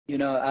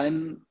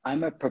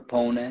I'm a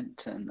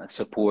proponent and a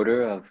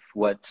supporter of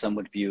what some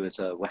would view as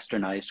a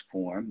westernized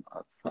form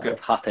Okay. of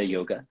hatha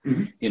yoga.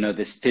 Hmm.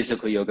 This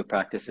physical yoga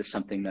practice is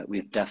something that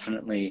we've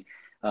definitely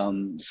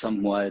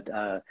somewhat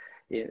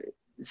eh,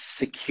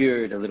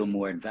 secured a little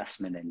more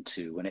investment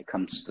into when it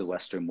comes to the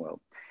Western world.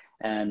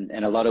 And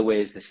in a lot of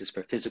ways, this is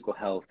for physical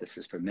health, this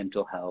is for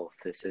mental health,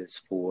 this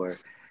is for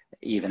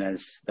even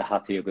as the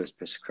hatha yoga is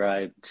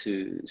prescribed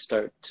to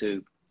start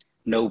to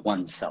know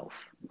oneself,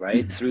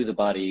 right? Hmm. Through the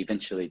body,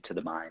 eventually to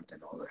the mind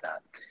and all of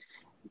that.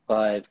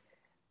 But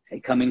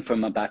coming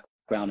from a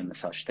background in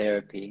massage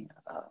therapy,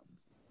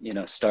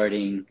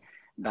 starting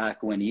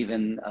back when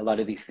even a lot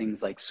of these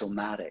things like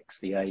somatics,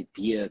 the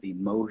idea, the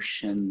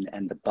emotion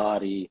and the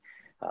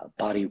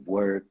body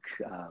work,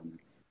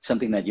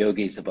 something that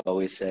yogis have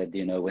always said,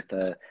 with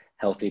a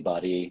healthy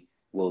body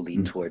will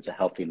lead towards a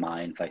healthy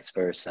mind, vice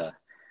versa.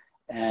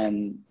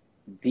 And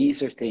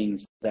these are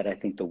things that I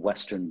think the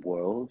Western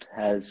world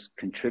has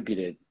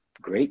contributed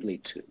greatly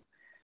to.